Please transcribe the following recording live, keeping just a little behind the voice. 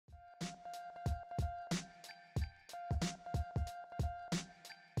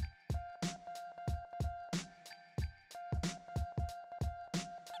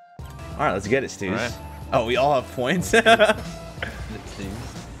right, let's get it, Stews. Right. Oh, we all have points. A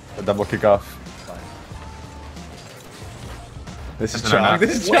double kickoff. This is No, chalk. no.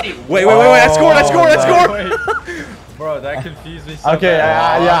 This is chalk. Wait. I scored. Bro, that confused me so Okay,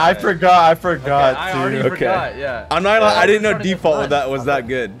 bad. yeah, I forgot. Okay, I already Dude. forgot, yeah. I'm not. I didn't know starting with default none. was that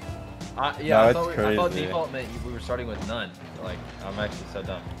good. Yeah, No, I thought it's I thought crazy. default meant we were starting with none. Like, I'm actually so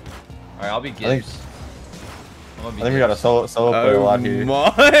dumb. Alright, I'll be Gibbs. I think we got a solo player a lot here.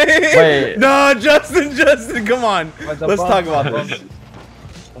 My. Wait. No, Justin, come on. Let's talk about this.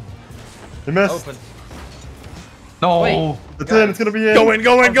 You missed. Open. No. Wait. It's in. It's gonna be in. Go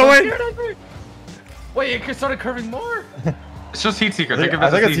in. Wait, it started curving more? It's just Heat Seeker. I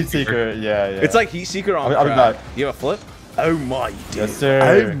think it's Heat Seeker. Yeah. It's like Heat Seeker on I'll be crack. back. You have a flip? Oh my, dude. Yes,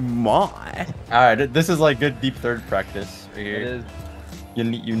 sir. Oh my. All right, this is like good deep third practice right It here. is.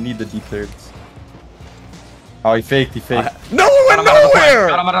 You need the deep thirds. Oh, he faked. No, it Got went him out of the play. nowhere.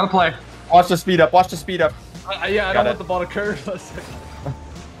 Got him out of the play. Watch the speed up. Yeah, I Got don't it. want the ball to curve.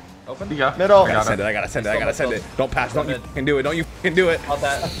 Open? Yeah. Middle. I gotta send it. Don't pass. Don't you fucking do it. Don't you fucking do it. About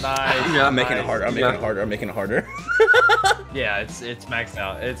that. Nice. Yeah. I'm making it harder. I'm making it harder. Yeah, it's maxed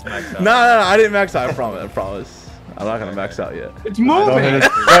out. It's maxed out. No, I didn't max out. I promise. I'm not gonna max out yet. It's Don't hit moving.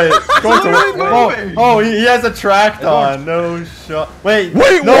 it. Wait, going to moving. Oh, he has a tracked on. No shot. Wait,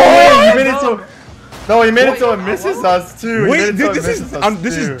 Wait, no, what? wait, he made it so. No, he made it so it misses us too. He made Wait, it so dude, it misses us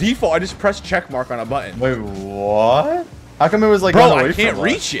this is too. default. I just pressed check mark on a button. Wait, what? How come it was like Bro, going away I can't from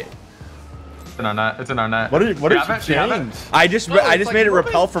us? reach it. It's in our net. It's in our net. What did you have it? Do you have it? change? I just No, it's made like it moving.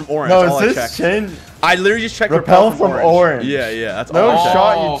 repel from orange. No, All I is this checked. change? I literally just checked Repel from orange. Yeah, that's No all I checked.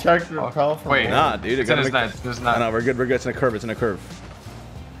 shot. Oh. You checked repel from Wait. orange. Nah, dude. It's in his net. It's No, not. we're good. It's in a curve.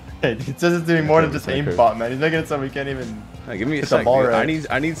 Hey, it says it's doing more than It's just like aimbot, man. He's making it so we can't even. Hey, give me a Hit the sec. ball Dude. right.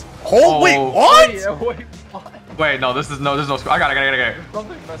 I need. Oh, wait, Oh. what? Wait, what? Wait, no. There's no score. I got it.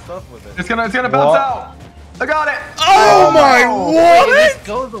 Something messed up with it. It's gonna bounce What? out. I got it. Oh my, It what? just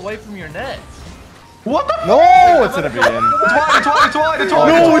goes away from your net. What the? No, it's gonna be in. It's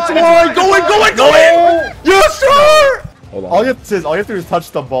wide. No, it's wide. Go in. Yes, sir. Hold on. All you have to do is touch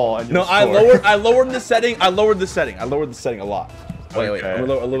the ball and No, you'll I score. lowered the setting. I lowered the setting a lot. Wait, Okay. I'm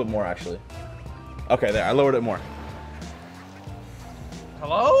gonna lower a little bit more actually. Okay, there. I lowered it more.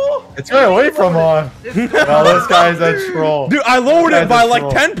 Hello? It's going away from on. No, this guy's a troll. Dude, I lowered it That's by a like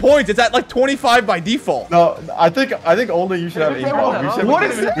troll. 10 points. It's at like 25 by default. No, I think only you should have aimbot. We should, What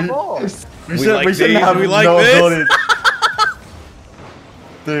is we, this? we We should, like we shouldn't these, have we like no this. ability.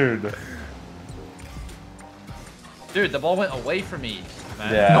 Dude. Dude, the ball went away from me,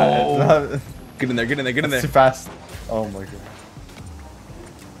 man. Yeah. No. it's not- Get in there. it's too fast. Oh my god.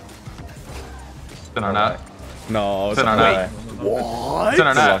 It's in our net. No, It's in our net. What? It's in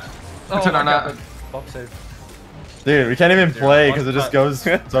our net. Oh, It's in our my God, net. the bump save. Dude, we can't even play because it just goes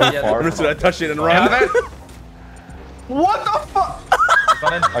so far. Listen, I touched it and You run. have it? What the fuck?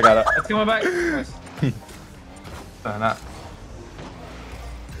 Got in. I got it. It's coming back. Nice. It's in our net.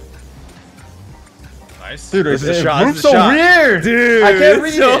 Nice. Dude, This is a it shot, moves this is a so shot. weird. Dude, I can't it's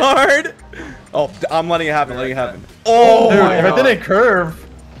read so it. hard. Oh, I'm letting it happen. Oh, Dude, my if God. it didn't curve,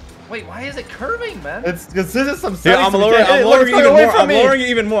 Wait, why is it curving, man? it's because this is some Here, settings I'm we lowering can't hit. it Look, it's going away from me. I'm lowering it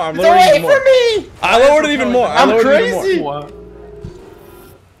even more. It's away from me. I lowered it even more. I I'm lowered it even more. crazy. What?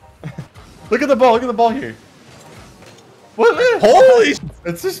 Look at the ball. Look at the ball here. What? Holy!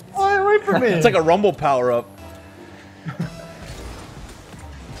 It's just flying away from me. It's like a rumble power up.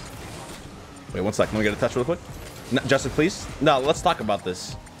 Wait, 1 second. Let me get a touch real quick. No, Justin, please. No, let's talk about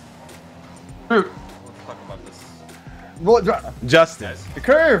this. Dude. Let's talk about this. What? Justin. The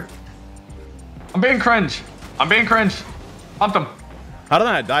curve. I'm being cringe. Pumped him. How did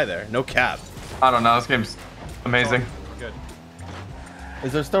I die there? No cap. I don't know. This game's amazing. We're good.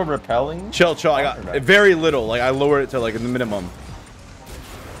 Is there still repelling? Chill. I got very little. Like, I lowered it to like the minimum.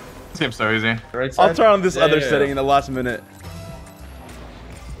 This game's so easy. Right I'll side? turn on this Yeah, other yeah, setting yeah. in the last minute.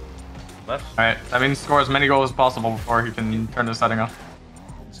 Left. Alright, that means score as many goals as possible before he can turn the setting off.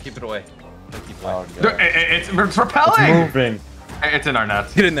 Just keep it away. Just keep it away. Oh, Dude, God. it's It's repelling! moving. It's in our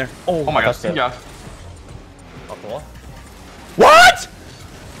net. Get in there. Oh my god. Touched it. Yeah. Off the wall. What?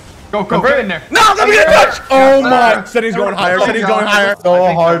 Go, get in there. No, let me get a touch. Oh my. Setting's going higher. Setting's going higher.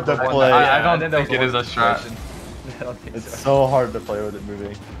 So hard to play. I don't think that think it is was a strat. situation. I don't think It's so. so hard to play with it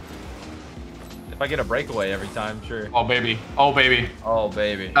moving. If I get a breakaway every time, sure. Oh baby. Oh baby. Oh,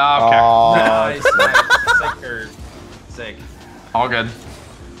 baby. Ah, okay. Oh, Nice, nice. Sick or sick. All good.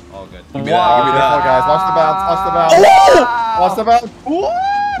 All good. Give me that. Give me Careful, that. guys. Watch the bounce. Watch the bounce. Oh! Watch the bounce. What?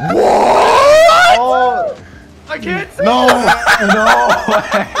 Oh! I can't see No! No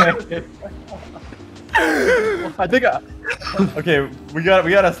way. I think. Okay, we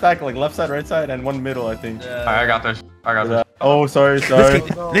gotta stack like left side, right side, and one middle. I think. Alright, I got this. I got this. Oh, sorry.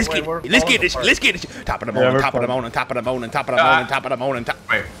 Let's get this. Top of the mountain, top of the mountain, top of the mountain, top of the mountain, top of the mountain, top.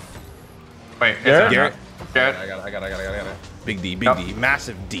 Wait. Garrett. I got it. Big D,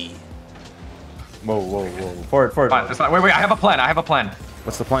 massive D. Whoa. Forward. Fine, it's not, wait, I have a plan.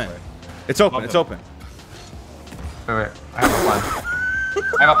 What's the plan? It's open. Wait, I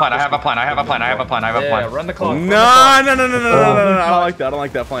have a plan. Yeah, run the clock. No. I don't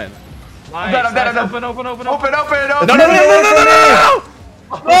like that plan. Nice, I'm dead. Open. No!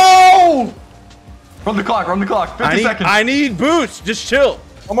 Run the clock. 50 seconds. I need boost. Just chill.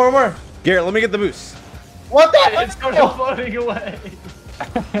 One more. Garrett, let me get the boost. What the? It's floating away.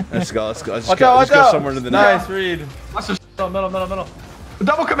 Let's go. Let's Watch go out. somewhere to the net. Nice read. Let's just Middle.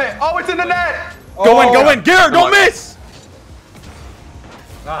 double commit. Oh, it's in the net. Go in. Garrett, don't miss.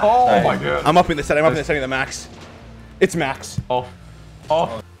 Oh Nice. my god. I'm up in the setting. I'm up in the setting of the max. It's max. Oh.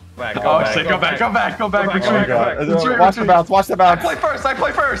 Go back. Go back. Retreat. Watch the bounce. I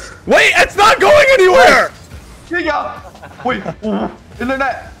play first. Wait, it's not going anywhere. Yeah. Wait. In the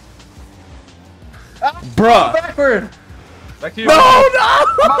net. Bruh. Backward. Back to you. No.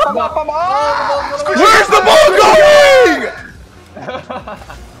 Where's the ball going?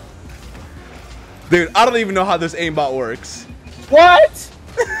 Dude, I don't even know how this aimbot works. What?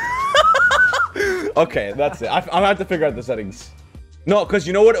 Okay, that's it. I'm gonna have to figure out the settings. No, because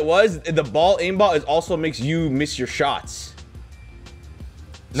you know what it was? The ball aimbot is also makes you miss your shots.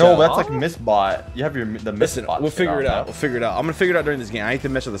 No, So- that's like miss bot. You have the miss Listen, bot. we'll shit figure on it out. now. We'll figure it out. I'm gonna figure it out during this game. I need to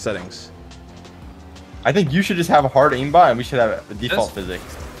mess with the settings. I think you should just have a hard aimbot, and we should have a default physics.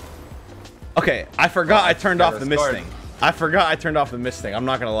 Okay, I forgot I turned off the miss Scored. thing. I'm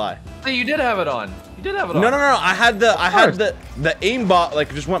not gonna lie. Hey, you did have it on. No. I had the aimbot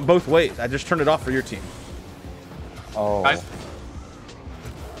like just went both ways. I just turned it off for your team. Oh. Guys.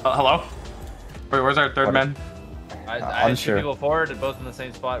 Hello? Wait, where's our third man? I had two Unsure. people forward and both in the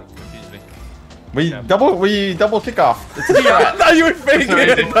same spot. Confused me. We double kickoff. It's a I strat. thought you would fake So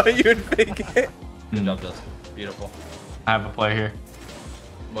it. easy. I thought you would fake it. Good job, Justin. Beautiful. I have a play here.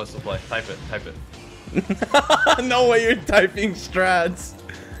 Most of the play. Type it. No way you're typing strats.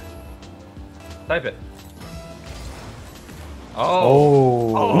 Type it.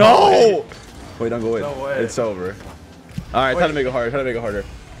 Oh. No! Wait, don't go in. No way. It's over. All right, Wait. time to make it harder.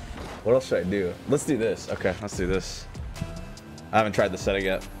 What else should I do? Let's do this. Okay, let's do this. I haven't tried the setting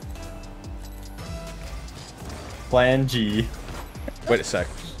yet. Plan G. Wait a sec.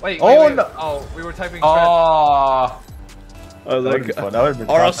 Wait. Oh, wait. no. Oh, we were typing. Oh. I was That like, would've been fun. That would've been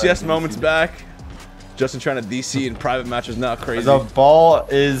RLCS fun. moments back. Justin trying to DC in private matches now crazy. The ball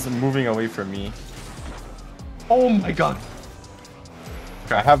is moving away from me. Oh my god.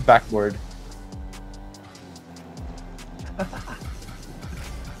 I have backboard.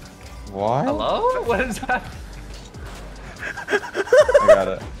 What? Hello? What is that? I got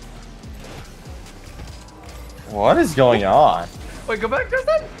it. What is going on? Wait, go back,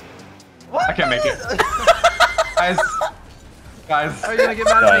 Justin. What? I can't make it. Guys. How are you gonna get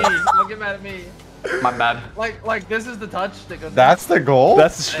mad at me? Don't get mad at me. My bad. Like this is the touch that goes. That's the goal?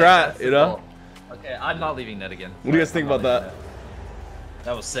 That's the Hey, strat, that's the you know? goal. Okay, I'm not leaving net again. What do you guys think about that?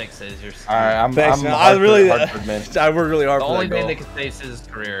 That was 6. Is your Alright, I'm Thanks, man. I Hartford- really, Hartford, man. I worked really hard the for only that man goal. that can save his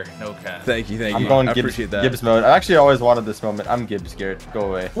career. No cap. Thank you. I'm going I Gibbs, appreciate that. Gibbs mode. I actually always wanted this moment. I'm Gibbs, Garrett. Go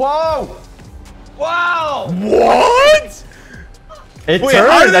away. Whoa! Wow! What? It Wait,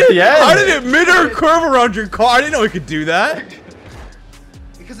 turned at the end. How did it mid-air curve around your car? I didn't know it could do that.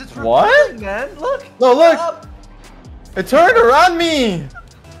 Because it's What? repelling, man. Look. No, look. Up. It turned around me.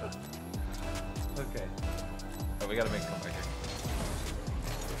 Okay. Oh, we gotta make a comeback here.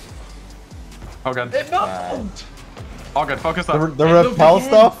 Oh good. It moved. All good. Focus The, up. the It moved repel again.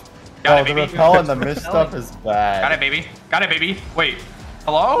 stuff? Got Oh, it, the baby. repel and the miss stuff is bad. Got it, baby. Wait.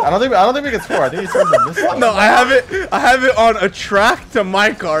 Hello? I don't think we can score. I think he turned the miss stuff. No, I have it on a track to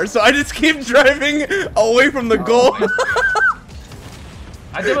my car, so I just keep driving away from the goal.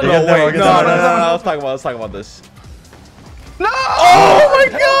 I did it. No, Get wait, that no, one. let's talk about this. No! Oh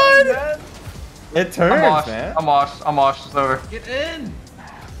my god! It turns, man. I'm washed. It's over. Get in.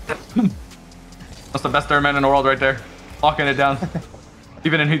 That's the best airman in the world right there. Locking it down.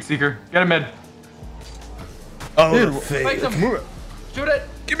 Even in Heat Seeker. Get him mid. Oh, Dude, fake. Make them. Shoot it.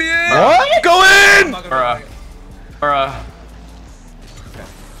 Give me in! What? Go in! Bruh.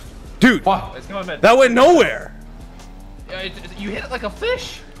 Dude, What? It's going mid. that went nowhere. Yeah, you hit it like a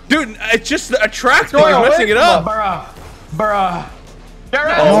fish. Dude, it's just a track thing. going You're away messing it from up. Bruh.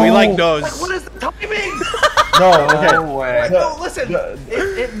 Garrett! Oh, we Oh. like those. What is the timing? No, okay. No way. No, listen.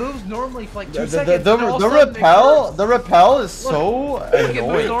 It moves normally for like 2 The seconds. and all of a sudden it the repel is so Look, it moves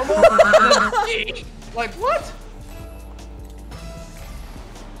annoying. normal. And then, like what?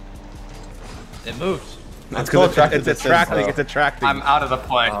 It moves. That's still because it's attracted to attracting. this, It's attracting. I'm out of the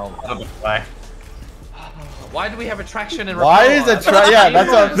play. Oh. Out of the play. Why do we have attraction in Why repel? is it yeah, that's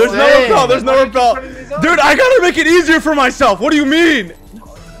what I'm There's no saying. repel. There's no Why do you keep repel. turning these on? Dude, I gotta make it easier for myself. What do you mean?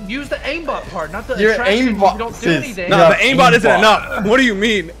 Use the aimbot part, not the Your attraction. aimbot You don't do is- anything. No, Yeah, the aimbot isn't aimbot. enough. What do you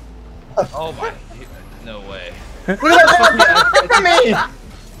mean? Oh my. No way. Look at that! Look at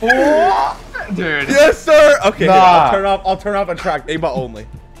me! Dude. Yes, sir. Okay, Nah. I'll turn off. I'll turn off attract aimbot only.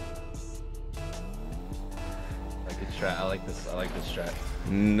 I like this. I like this strat.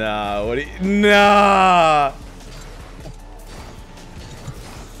 Nah. What do you? Nah.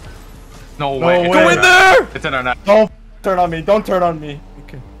 No No way. way. Go in there. It's in our net. Don't turn on me. Don't turn on me.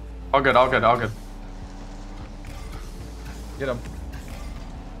 Okay. All good, all good, all good. Get him.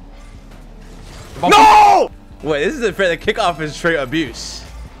 No. Wait, this isn't fair. The kickoff is straight abuse.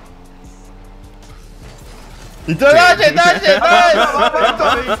 Dodge it! Dodge it!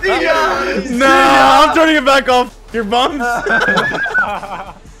 Dodge! Nah, I'm turning it back off. Your bums.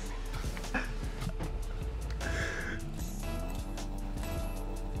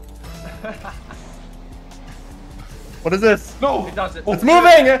 What is this? No. It does it. It's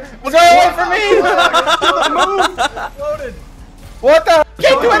moving! It's going away from me! Loaded. What the?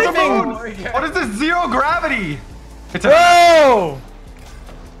 Can't do Show us the anything! moon. What is this? Zero gravity. It's in Bro!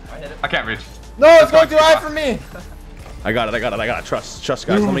 I hit it. I can't reach. No, it's going too high for me! I got it. I got it. I got it. Trust,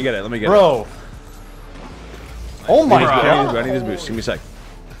 guys. Let me get it. Let me get it. Bro. Oh my I Bro. god. need this boost. Give me a sec.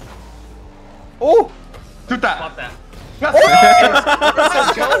 Oh! Shoot that. Pop that. Yes.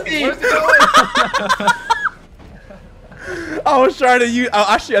 Where's it going? I was trying to use.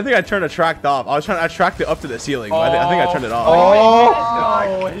 Actually, I think I turned attract off. I was trying to attract it up to the ceiling. But I think I turned it off.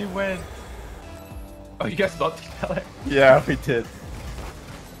 Oh! Oh, he went. Oh, you guys bumped each other. Yeah, we did.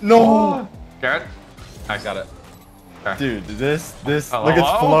 No! Garrett. I got it. Dude, this, Hello? look,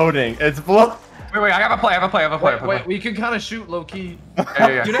 it's floating. It's floating. Wait, I have a play, I have a play, I have a play. Wait, we can kind of shoot low key.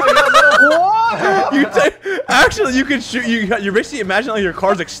 Yeah. You know, little. You actually, you can shoot. You're basically imagine like your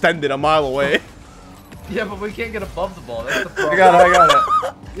car's extended a mile away. Yeah, but we can't get above the ball. That's the problem. I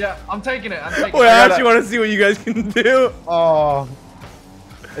got it. Yeah, I'm taking it. I'm taking Wait, it. I actually want to see what you guys can do. Oh.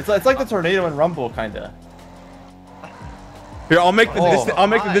 It's like the tornado in Rumble, kinda. Here, I'll make the Oh, distance. I'll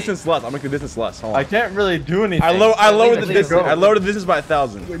make the my. distance less. I'll make the distance less. Hold on. I can't really do anything. I lowered the Leave it, distance. go. I lowered the distance by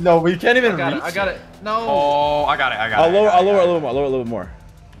 1,000. No, we can't even I got reach it. I got it. No. Oh, I got it, I'll lower a little more. Lower a little more.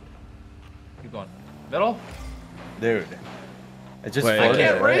 Keep going. Middle. Dude. It just Wait. I floated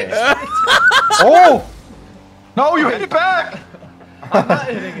can't away. reach. Oh! No, you hit it back! I'm not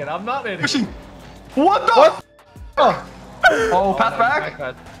hitting it. I'm not hitting it. What the? What? Oh. Oh, pass no, back?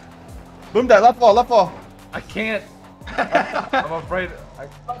 back. Boom that, left ball. I can't. I'm afraid.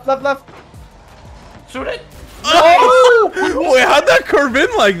 Left. Shoot it. Oh! Wait, how'd that curve in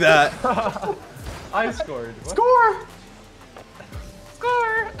like that? I scored. What?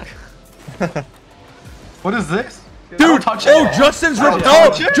 Score! What is this? Dude, Don't touch it. oh, Justin's Don't repel.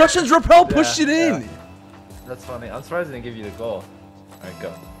 touch it. Justin's repel pushed it Yeah. in. That's funny. I'm surprised I didn't give you the goal. Alright,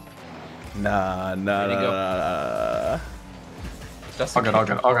 go. Nah. Ready, go. Justin, All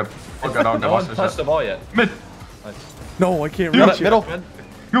good. No one Watch touched the ball yet. Mid. No, I can't Dude, reach it. Middle.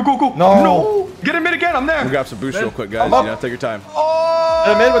 You go. No. Get in mid again, I'm there. We'll grab some boost real quick, guys. I'm up. You know, take your time. Oh!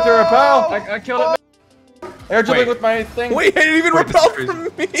 Hit him in with your repel. I killed it. Air dribbling Wait. with my thing. Wait, it didn't even Wait, this repel is from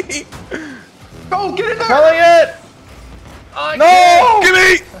me. Go, get in there! Repelling it. I No! can't. Give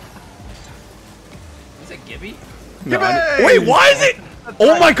me. Is it Gibby? No, Give me! wait, why is it?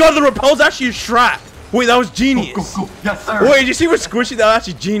 Oh my god, the repel's actually a strat. Wait, that was genius. Go. Yes, sir. Wait, did you see what squishy? That was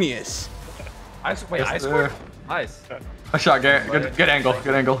actually genius. Wait, I Yes, scored? sir. Nice. A shot, Garrett. Good angle.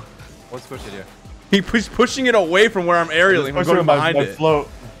 What's push it here? He pushing it away from where I'm aerialing. I'm going behind it. Float.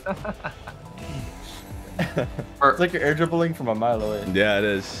 It's like you're air dribbling from a mile away. Yeah, it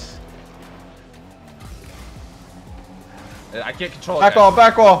is. I can't control it.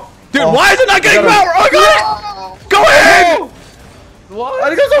 Back wall. Dude, Oh, why is it not getting gotta- power? Oh, I got it! Go in! What?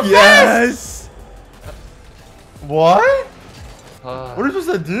 Why'd it go so fast? Yes! What? What are you supposed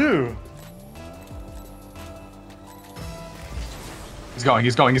to do? He's going.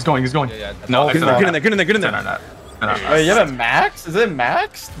 Yeah. No, Get in there, get in there. No. Wait, you have a max? Is it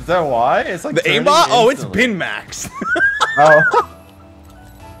maxed? Is that why? It's like The turning aimbot? Oh, it's instantly. been maxed. Oh.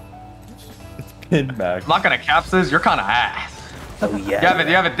 It's pin max. I'm not gonna caps this. You're kind of ass. Oh, You have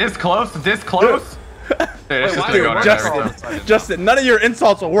it this close? Dude, it's just why gonna are go you down working every on time. this? Justin, none of your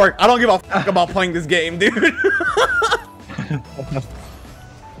insults will work. I don't give a fuck about playing this game, dude.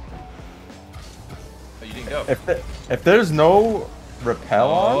 Oh, you didn't go. If there's no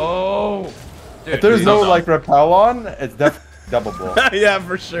repel on, Oh. Dude, if there's dude, no no. like repel on, it's definitely double bull. Yeah,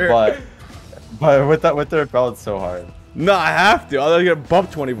 for sure. But with the repel, it's so hard. No, I have to. I'll get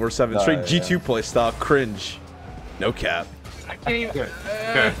bumped 24/7. Straight Yeah. G2 play style. Cringe. No cap. I can't even.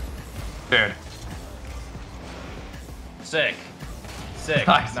 Dude. Sick. Sick.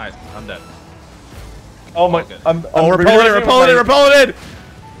 Nice. Nice. I'm dead. Oh my! Okay. Oh, repel it.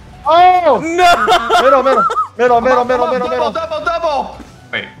 Oh No! middle. Double.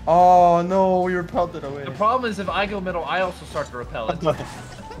 Wait. Oh no, we repelled it away. The problem is if I go middle, I also start to repel it.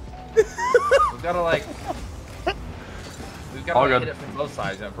 We've gotta like. We've All gotta good. hit it from both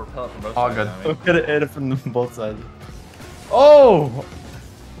sides and propel it from both All sides. good. You know what Hit it from both sides. Oh,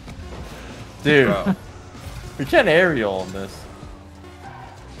 dude, I mean? Bro. we can't aerial on this.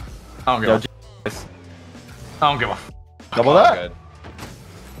 I don't Yo, give a. I don't give a. double Oh, that. good.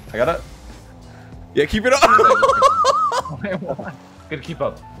 I got it. Yeah, keep it up. Good keep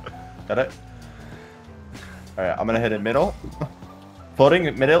up. Got it. All right, I'm gonna hit it middle. Floating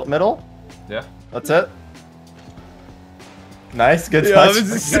middle. Yeah. That's it. Nice, good Yeah, touch. this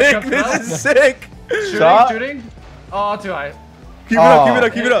is sick. This is sick. Shot. Shooting. Oh, too high. Keep it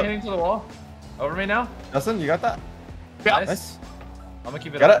up. Hitting to the wall. Over me now. Justin, you got that? Nice. Nice. I'm gonna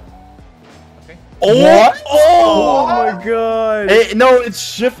keep it Got up. it. Okay. What? Oh my god. No, it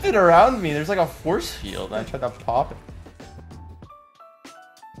shifted around me. There's like a force field. I tried to pop it.